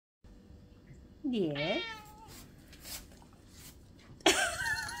Yeah.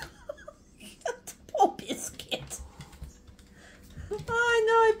 Poor Biscuit. I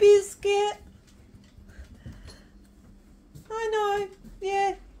know, Biscuit. I know.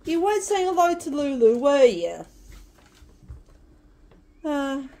 Yeah. You weren't saying hello to Lulu, were you?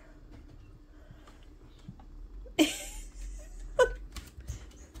 Yeah.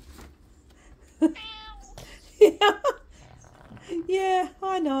 Yeah,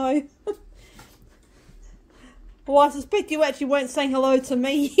 I know. Well, I suspect you actually weren't saying hello to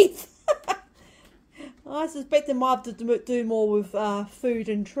me either. I suspect I might have to do more with food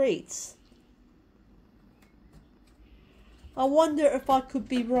and treats. I wonder if I could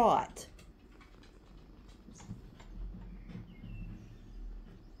be right.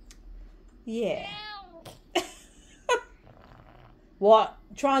 Yeah. What?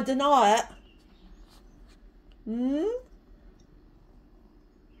 Try and deny it? Hmm?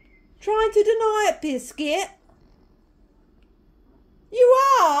 Trying to deny it, Biscuit? You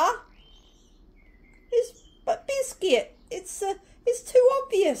are? But Biscuit, it's too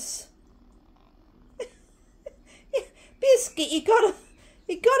obvious. Biscuit, you gotta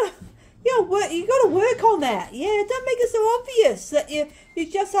work on that. Yeah, don't make it so obvious that you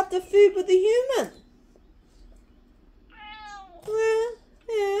just have to food with the human.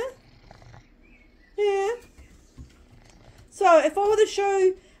 Yeah. So if I were to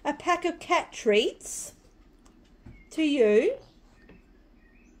show a pack of cat treats to you,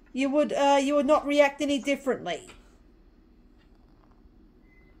 you would not react any differently.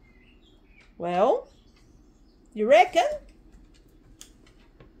 Well, you reckon?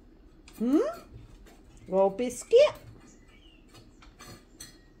 Well, Biscuit?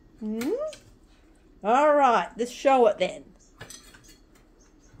 All right, let's show it then.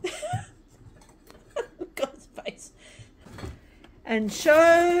 Look at his face. And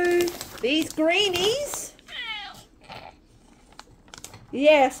show these greenies.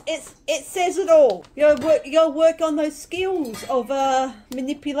 Yes, it says it all. You gotta work on those skills of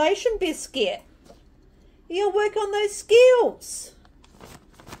manipulation, Biscuit. You gotta work on those skills.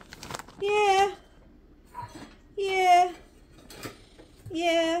 Yeah.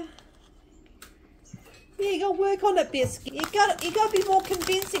 You gotta work on it, Biscuit. You gotta be more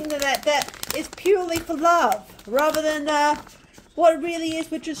convincing than that it's purely for love, rather than what it really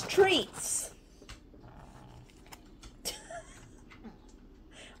is, which is treats.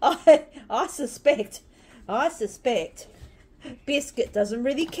 I suspect Biscuit doesn't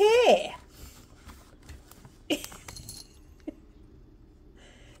really care.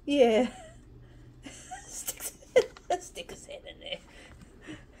 Yeah. Stick his head in there.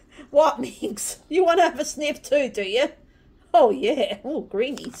 What, Minx? You want to have a sniff too, do you? Oh, yeah. Oh,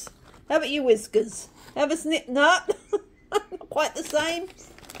 greenies. How about you, Whiskers? Have a sniff? No. Not quite the same.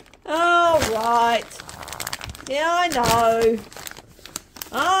 All right. Yeah, I know.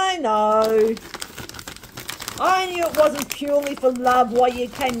 I knew it wasn't purely for love why you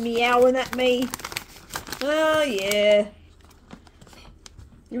came meowing at me. Oh, yeah.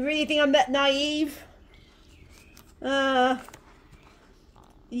 You really think I'm that naive?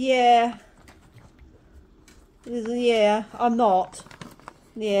 Yeah. Yeah, I'm not.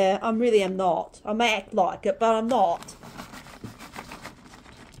 Yeah, I really am not. I may act like it, but I'm not.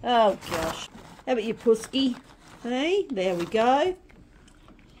 Oh, gosh. How about you, Pusky? Hey, there we go.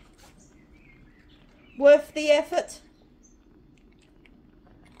 Worth the effort?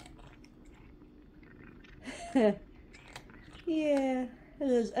 Yeah,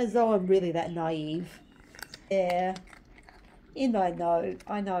 as though I'm really that naive. Yeah, and I know,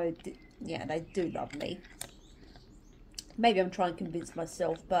 yeah, they do love me. Maybe I'm trying to convince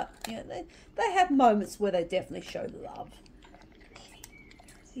myself, but you know, they have moments where they definitely show love.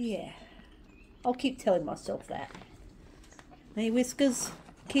 Yeah, I'll keep telling myself that. Hey, Whiskers,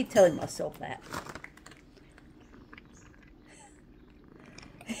 keep telling myself that.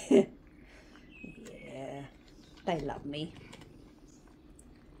 Yeah, they love me.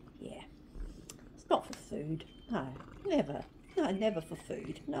 Yeah, it's not for food. No, never. No, never for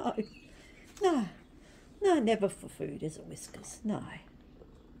food. No, never for food, is it, Whiskers? No.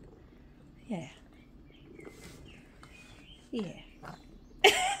 Yeah.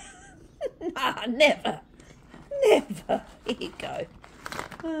 Nah, never. Here you go.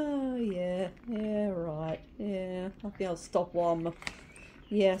 Oh, yeah, right. Yeah, I think I'll stop while I'm...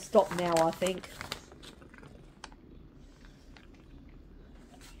 Yeah, stop now, I think.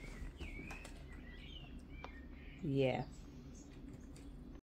 Yeah.